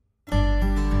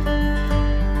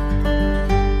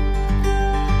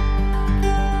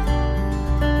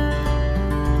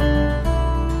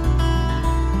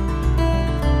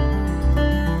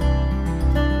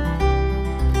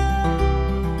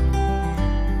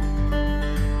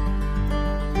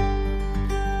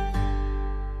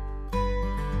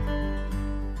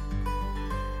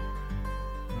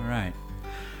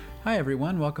Hi,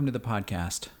 everyone. Welcome to the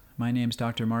podcast. My name's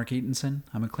Dr. Mark Eatonson.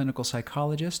 I'm a clinical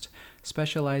psychologist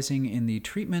specializing in the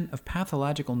treatment of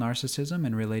pathological narcissism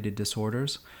and related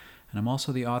disorders. And I'm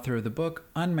also the author of the book,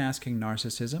 Unmasking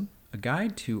Narcissism, a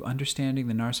guide to understanding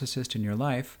the narcissist in your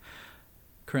life,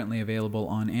 currently available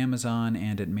on Amazon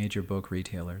and at major book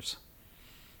retailers.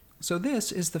 So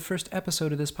this is the first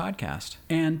episode of this podcast.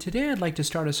 And today I'd like to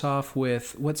start us off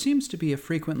with what seems to be a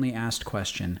frequently asked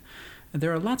question.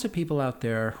 There are lots of people out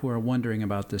there who are wondering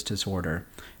about this disorder.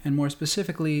 And more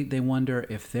specifically, they wonder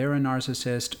if they're a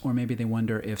narcissist, or maybe they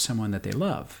wonder if someone that they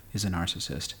love is a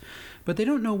narcissist. But they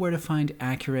don't know where to find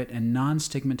accurate and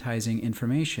non-stigmatizing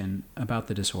information about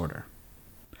the disorder.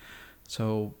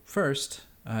 So first,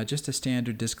 just a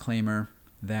standard disclaimer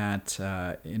that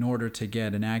in order to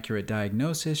get an accurate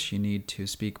diagnosis, you need to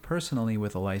speak personally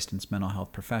with a licensed mental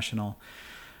health professional.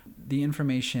 The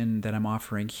information that I'm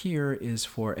offering here is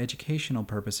for educational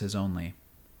purposes only.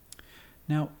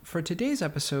 Now, for today's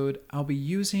episode, I'll be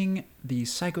using the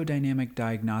Psychodynamic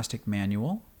Diagnostic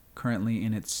Manual, currently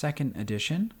in its second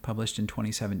edition, published in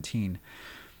 2017.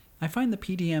 I find the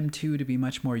PDM-2 to be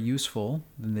much more useful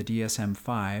than the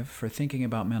DSM-5 for thinking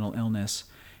about mental illness,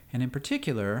 and in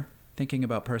particular, thinking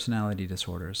about personality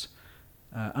disorders.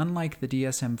 Unlike the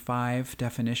DSM-5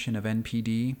 definition of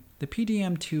NPD, the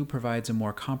PDM-2 provides a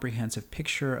more comprehensive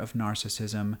picture of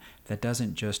narcissism that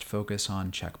doesn't just focus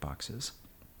on checkboxes.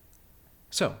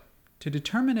 So, to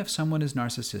determine if someone is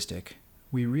narcissistic,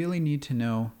 we really need to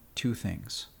know two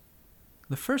things.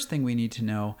 The first thing we need to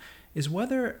know is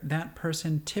whether that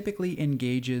person typically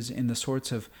engages in the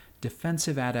sorts of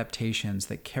defensive adaptations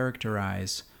that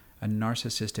characterize a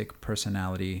narcissistic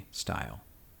personality style.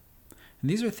 And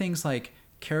these are things like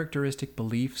characteristic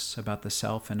beliefs about the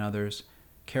self and others,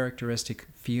 characteristic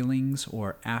feelings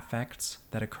or affects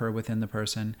that occur within the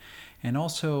person, and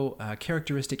also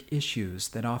characteristic issues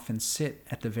that often sit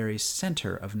at the very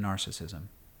center of narcissism.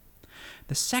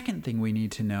 The second thing we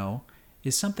need to know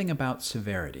is something about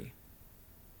severity.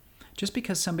 Just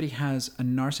because somebody has a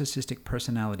narcissistic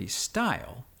personality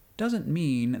style doesn't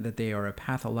mean that they are a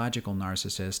pathological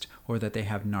narcissist or that they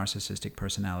have narcissistic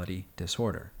personality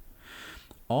disorder.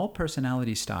 All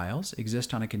personality styles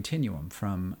exist on a continuum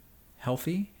from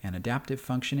healthy and adaptive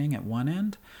functioning at one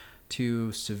end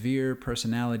to severe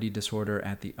personality disorder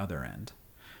at the other end.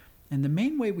 And the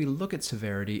main way we look at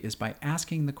severity is by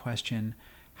asking the question,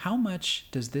 how much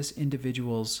does this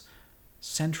individual's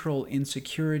central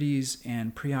insecurities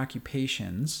and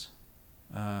preoccupations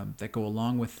that go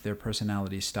along with their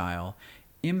personality style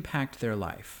impact their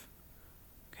life,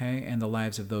 okay, and the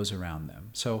lives of those around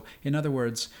them? So, in other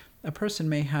words, a person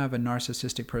may have a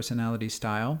narcissistic personality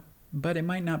style, but it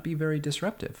might not be very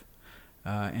disruptive.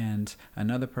 And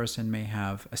another person may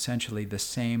have essentially the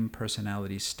same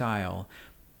personality style,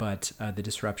 but the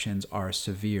disruptions are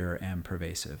severe and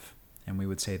pervasive. And we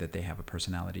would say that they have a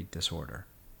personality disorder.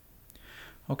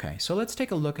 Okay, so let's take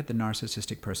a look at the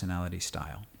narcissistic personality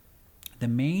style. The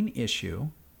main issue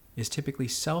is typically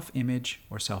self-image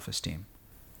or self-esteem.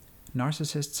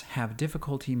 Narcissists have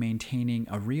difficulty maintaining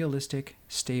a realistic,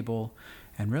 stable,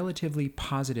 and relatively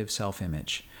positive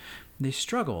self-image. They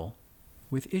struggle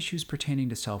with issues pertaining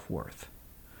to self-worth.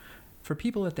 For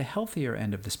people at the healthier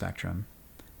end of the spectrum,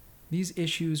 these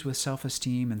issues with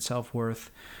self-esteem and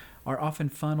self-worth are often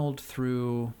funneled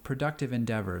through productive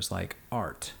endeavors like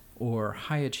art or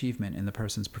high achievement in the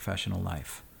person's professional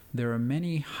life. There are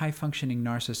many high-functioning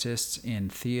narcissists in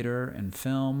theater and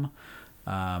film.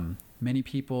 Many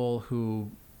people who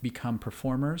become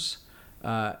performers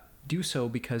do so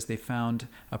because they found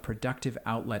a productive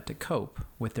outlet to cope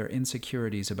with their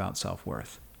insecurities about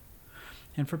self-worth.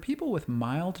 And for people with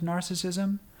mild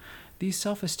narcissism, these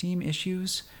self-esteem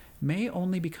issues may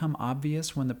only become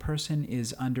obvious when the person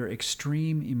is under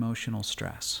extreme emotional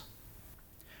stress.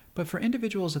 But for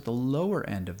individuals at the lower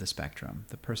end of the spectrum,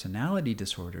 the personality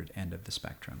disordered end of the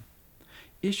spectrum,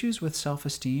 issues with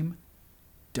self-esteem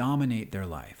dominate their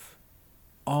life.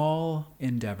 All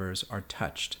endeavors are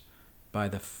touched by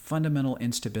the fundamental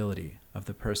instability of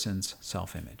the person's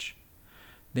self-image.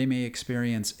 They may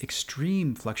experience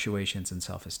extreme fluctuations in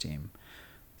self-esteem,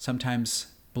 sometimes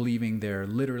believing they're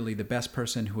literally the best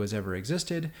person who has ever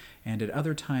existed, and at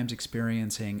other times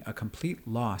experiencing a complete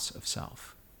loss of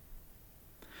self.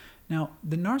 Now,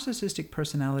 the narcissistic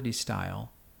personality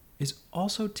style is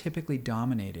also typically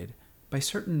dominated by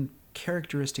certain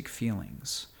characteristic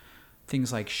feelings,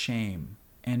 things like shame,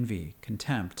 envy,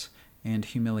 contempt, and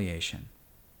humiliation.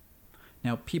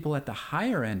 Now, people at the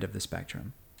higher end of the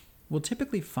spectrum will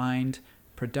typically find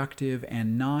productive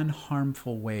and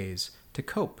non-harmful ways to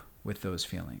cope with those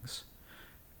feelings.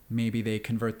 Maybe they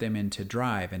convert them into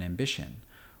drive and ambition,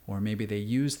 or maybe they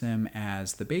use them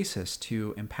as the basis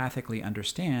to empathically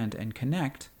understand and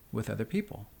connect with other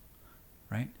people,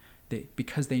 right?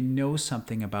 Because they know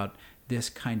something about this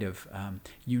kind of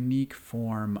unique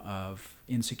form of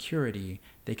insecurity,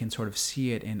 they can sort of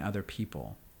see it in other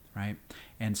people, right?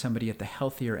 And somebody at the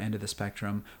healthier end of the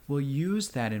spectrum will use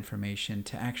that information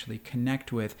to actually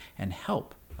connect with and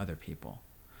help other people.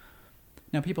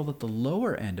 Now, people at the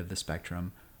lower end of the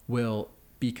spectrum will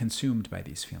be consumed by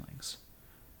these feelings.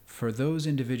 For those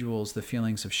individuals, the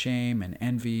feelings of shame and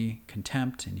envy,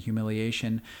 contempt and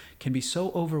humiliation can be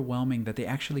so overwhelming that they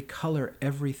actually color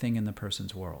everything in the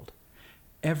person's world.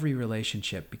 Every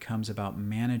relationship becomes about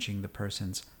managing the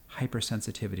person's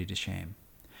hypersensitivity to shame.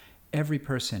 Every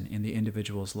person in the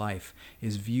individual's life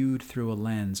is viewed through a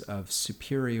lens of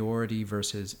superiority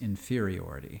versus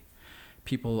inferiority.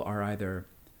 People are either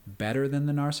better than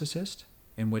the narcissist,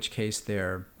 in which case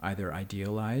they're either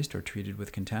idealized or treated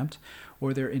with contempt,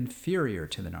 or they're inferior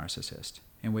to the narcissist,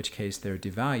 in which case they're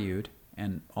devalued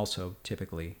and also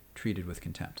typically treated with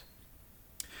contempt.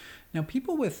 Now,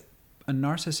 people with a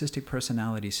narcissistic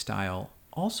personality style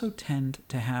also tend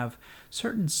to have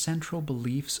certain central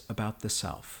beliefs about the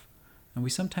self, and we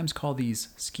sometimes call these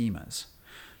schemas.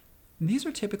 And these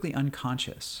are typically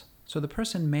unconscious. So the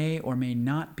person may or may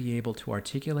not be able to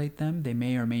articulate them. They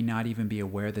may or may not even be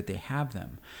aware that they have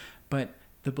them. But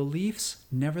the beliefs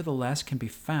nevertheless can be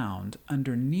found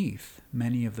underneath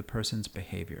many of the person's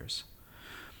behaviors.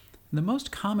 The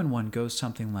most common one goes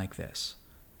something like this: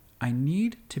 I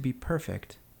need to be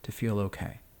perfect to feel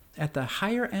okay. At the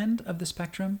higher end of the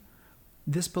spectrum,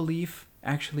 this belief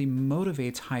actually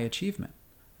motivates high achievement.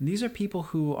 These are people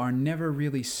who are never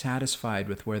really satisfied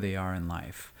with where they are in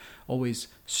life, always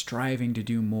striving to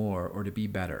do more or to be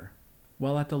better.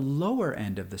 While at the lower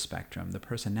end of the spectrum, the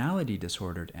personality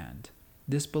disordered end,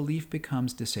 this belief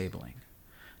becomes disabling.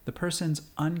 The person's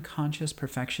unconscious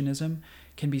perfectionism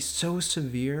can be so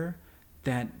severe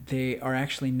that they are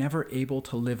actually never able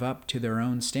to live up to their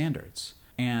own standards,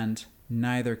 and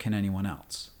neither can anyone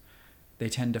else. They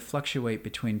tend to fluctuate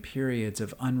between periods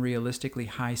of unrealistically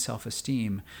high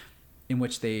self-esteem in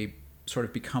which they sort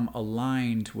of become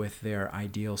aligned with their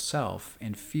ideal self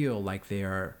and feel like they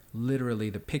are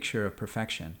literally the picture of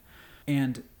perfection,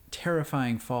 and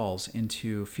terrifying falls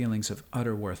into feelings of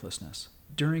utter worthlessness.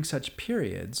 During such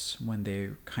periods, when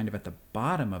they're kind of at the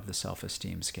bottom of the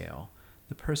self-esteem scale,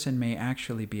 the person may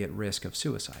actually be at risk of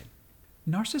suicide.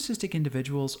 Narcissistic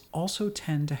individuals also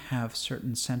tend to have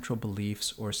certain central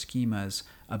beliefs or schemas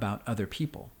about other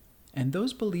people. And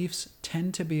those beliefs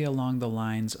tend to be along the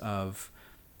lines of,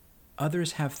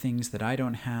 others have things that I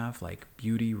don't have, like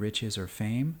beauty, riches, or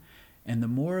fame, and the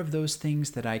more of those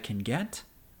things that I can get,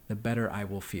 the better I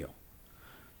will feel.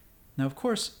 Now, of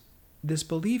course, this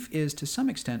belief is to some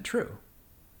extent true.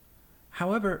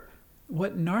 However,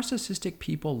 what narcissistic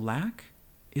people lack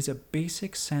is a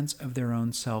basic sense of their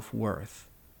own self-worth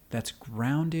that's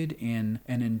grounded in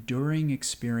an enduring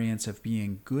experience of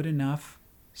being good enough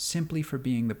simply for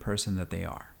being the person that they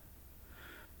are.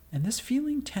 And this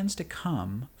feeling tends to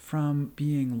come from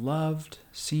being loved,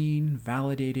 seen,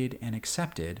 validated, and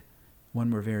accepted when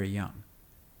we're very young.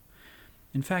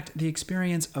 In fact, the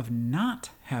experience of not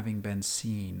having been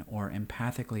seen or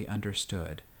empathically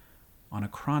understood on a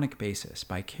chronic basis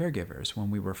by caregivers when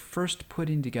we were first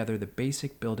putting together the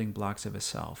basic building blocks of a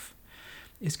self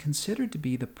is considered to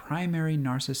be the primary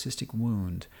narcissistic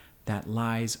wound that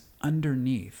lies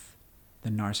underneath the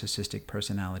narcissistic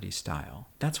personality style.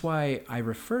 That's why I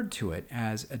referred to it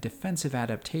as a defensive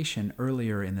adaptation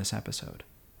earlier in this episode.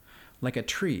 Like a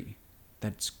tree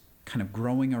that's kind of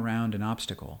growing around an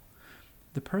obstacle,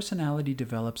 the personality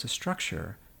develops a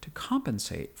structure to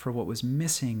compensate for what was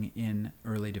missing in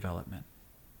early development.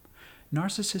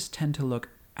 Narcissists tend to look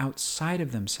outside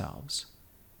of themselves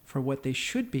for what they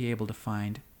should be able to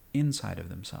find inside of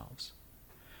themselves.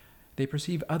 They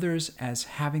perceive others as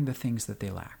having the things that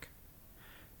they lack.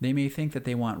 They may think that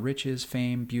they want riches,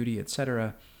 fame, beauty,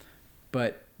 etc.,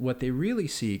 but what they really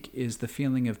seek is the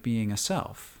feeling of being a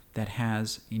self that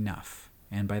has enough.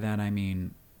 And by that I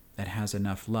mean that has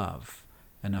enough love,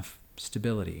 enough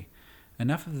stability,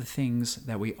 enough of the things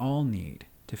that we all need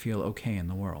to feel okay in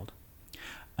the world.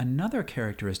 Another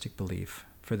characteristic belief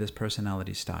for this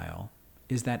personality style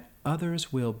is that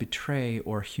others will betray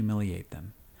or humiliate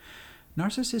them.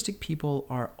 Narcissistic people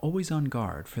are always on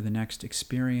guard for the next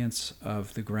experience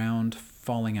of the ground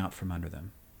falling out from under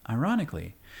them.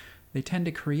 Ironically, they tend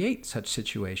to create such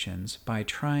situations by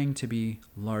trying to be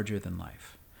larger than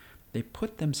life. They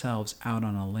put themselves out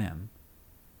on a limb,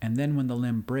 and then when the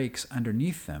limb breaks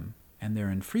underneath them and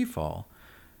they're in free fall,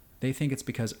 they think it's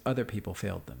because other people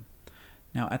failed them.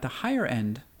 Now, at the higher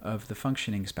end of the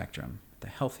functioning spectrum, the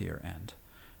healthier end,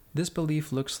 this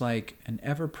belief looks like an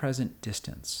ever-present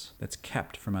distance that's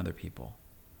kept from other people.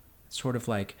 It's sort of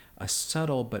like a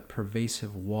subtle but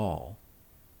pervasive wall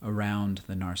around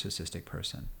the narcissistic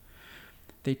person.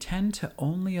 They tend to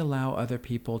only allow other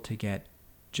people to get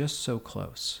just so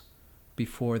close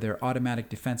before their automatic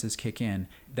defenses kick in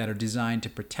that are designed to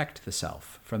protect the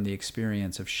self from the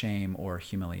experience of shame or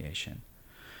humiliation.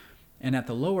 And at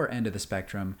the lower end of the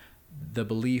spectrum, the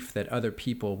belief that other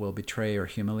people will betray or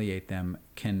humiliate them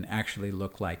can actually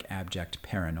look like abject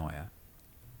paranoia.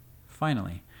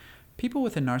 Finally, people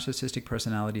with a narcissistic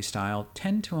personality style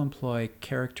tend to employ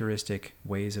characteristic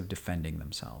ways of defending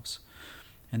themselves.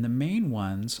 And the main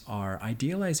ones are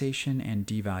idealization and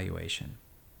devaluation.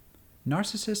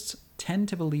 Narcissists tend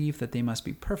to believe that they must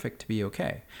be perfect to be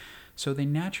okay, so they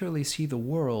naturally see the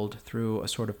world through a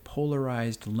sort of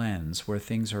polarized lens where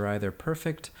things are either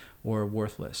perfect or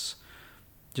worthless.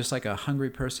 Just like a hungry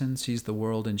person sees the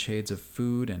world in shades of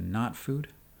food and not food,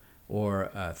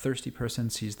 or a thirsty person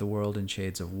sees the world in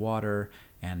shades of water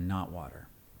and not water.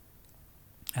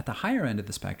 At the higher end of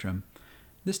the spectrum,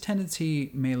 this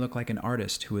tendency may look like an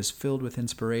artist who is filled with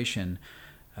inspiration,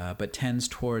 but tends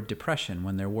toward depression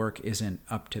when their work isn't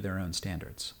up to their own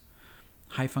standards.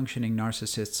 High-functioning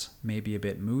narcissists may be a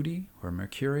bit moody or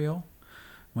mercurial.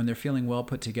 When they're feeling well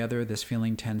put together, this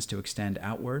feeling tends to extend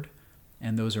outward,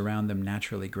 and those around them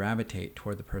naturally gravitate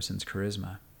toward the person's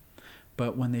charisma.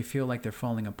 But when they feel like they're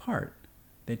falling apart,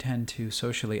 they tend to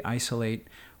socially isolate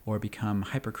or become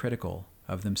hypercritical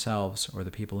of themselves or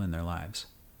the people in their lives.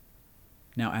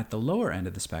 Now, at the lower end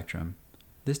of the spectrum,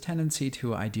 this tendency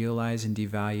to idealize and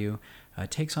devalue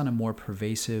takes on a more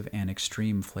pervasive and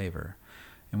extreme flavor,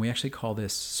 and we actually call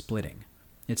this splitting.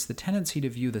 It's the tendency to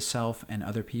view the self and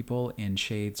other people in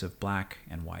shades of black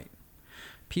and white.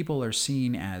 People are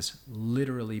seen as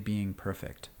literally being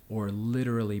perfect or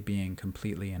literally being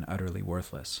completely and utterly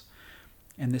worthless.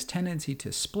 And this tendency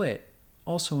to split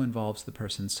also involves the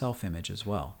person's self-image as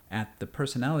well. At the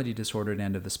personality disordered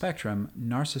end of the spectrum,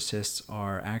 narcissists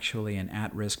are actually an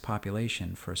at-risk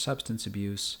population for substance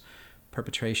abuse,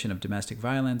 perpetration of domestic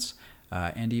violence,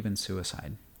 and even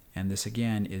suicide. And this,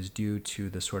 again, is due to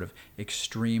the sort of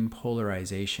extreme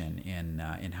polarization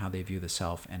in how they view the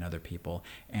self and other people.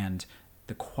 And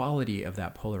the quality of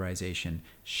that polarization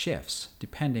shifts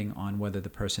depending on whether the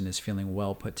person is feeling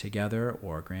well put together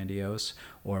or grandiose,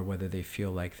 or whether they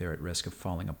feel like they're at risk of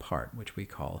falling apart, which we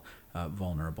call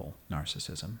vulnerable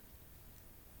narcissism.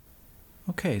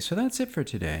 Okay, so that's it for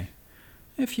today.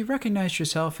 If you recognized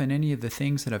yourself in any of the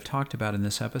things that I've talked about in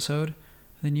this episode,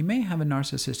 then you may have a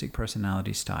narcissistic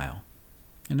personality style.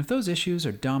 And if those issues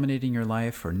are dominating your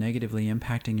life or negatively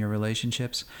impacting your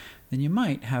relationships, then you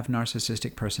might have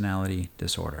narcissistic personality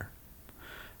disorder.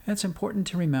 It's important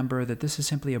to remember that this is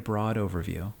simply a broad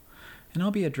overview, and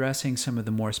I'll be addressing some of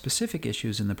the more specific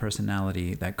issues in the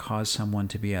personality that cause someone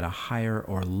to be at a higher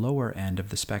or lower end of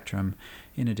the spectrum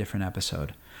in a different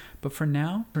episode. But for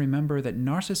now, remember that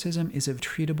narcissism is a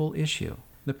treatable issue.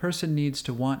 The person needs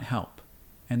to want help,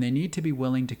 and they need to be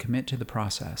willing to commit to the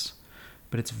process.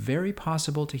 But it's very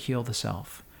possible to heal the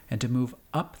self and to move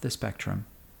up the spectrum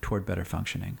toward better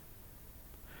functioning.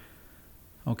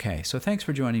 Okay, so thanks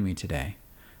for joining me today.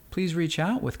 Please reach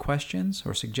out with questions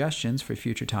or suggestions for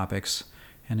future topics,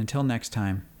 and until next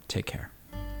time, take care.